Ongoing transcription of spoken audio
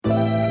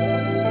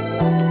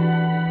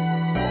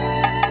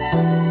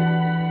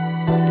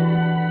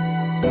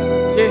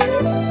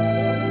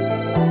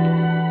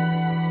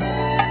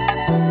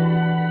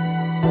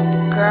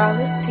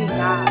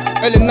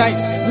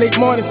late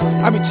mornings,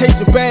 I be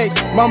chasing bags.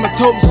 Mama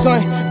told me,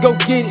 son, go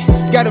get it,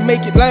 gotta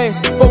make it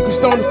last.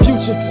 Focused on the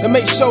future and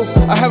make sure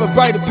I have a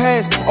brighter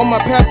past. On my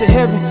path to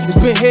heaven, it's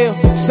been hell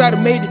since I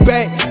done made it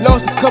back.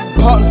 Lost a couple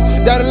partners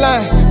down the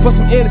line for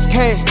some endless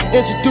cash.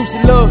 Introduced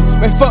to love,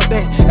 man, fuck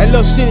that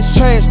little shit is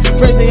trash.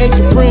 Friends, they ain't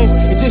your friends,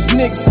 it's just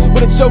niggas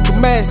with a joker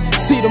mask.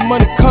 See the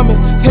money coming,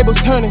 tables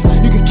turning,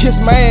 you can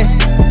kiss my ass.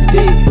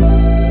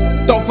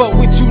 Yeah. Don't fuck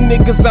with you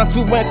niggas, I'm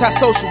too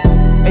antisocial.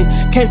 Hey,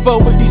 can't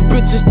fuck with these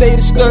bitches, they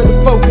disturb the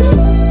focus.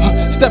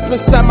 Step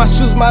inside my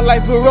shoes, my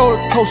life a roller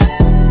coaster.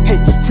 Hey,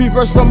 free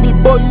verse from me,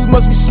 boy, you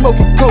must be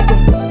smoking coca.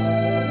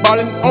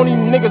 Ballin' on these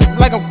niggas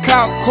like I'm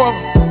Kyle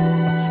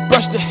Korver.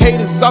 Brush the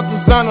haters off,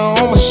 designer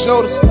on my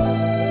shoulders.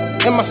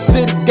 In my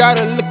city,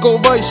 gotta look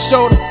over your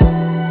shoulder.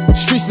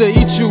 Streets will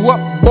eat you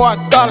up, boy, I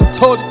thought I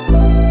told you.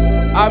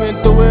 I've been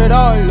through it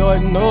all,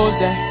 Lord knows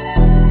that.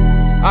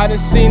 I done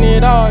seen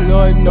it all,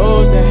 Lord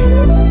knows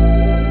that.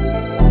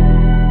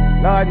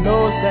 Lord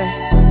knows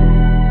that.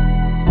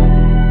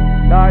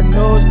 Lord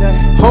knows that.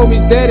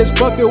 Homies dead is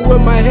fucking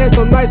with my head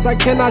some nights I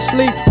cannot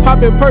sleep.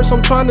 Popping perks,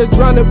 I'm trying to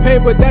drown the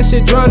pain, but that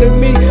shit drowning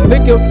me.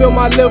 Liquor fill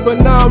my liver,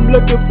 now I'm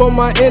looking for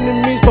my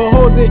enemies. Put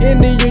hoes in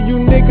India, you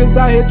niggas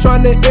out here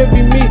trying to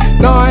envy me.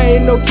 No, I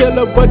ain't no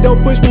killer, but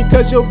don't push me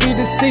cause you'll be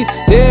deceased.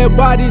 Dead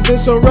bodies and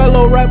some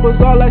rello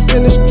rappers, all that's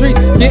in the streets.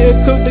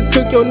 Getting cooked to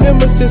cook your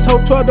nemesis,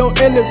 hope 12 don't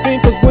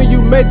intervene. Cause when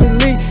you major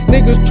league,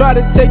 niggas try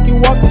to take you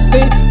off the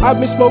scene. I've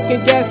been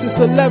smoking gas since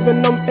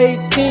 11, I'm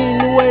 18.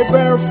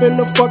 NeWavEra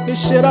finna fuck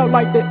this shit up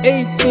like the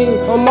 18.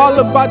 I'm all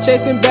about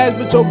chasing bags,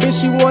 but your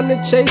bitch, she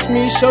wanna chase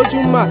me. Showed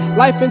you my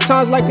life in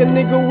times like a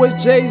nigga was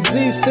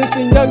Jay-Z. Since a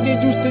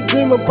youngin' used to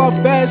dream about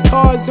fast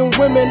cars and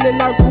women,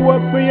 and I grew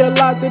up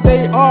realized that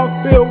they all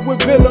filled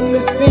with venom.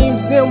 The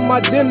seams in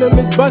my denim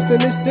is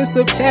bustin',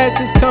 extensive cash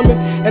is coming,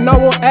 and I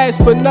won't ask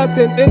for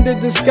nothing in the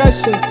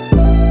discussion.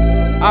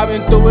 I've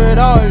been through it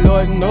all,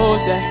 Lord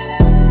knows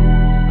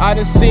that. I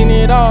done seen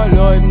it all,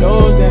 Lord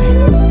knows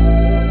that.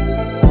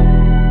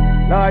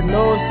 Lord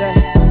knows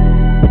that.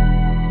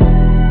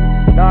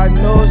 Lord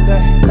knows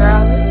that.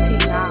 Girl,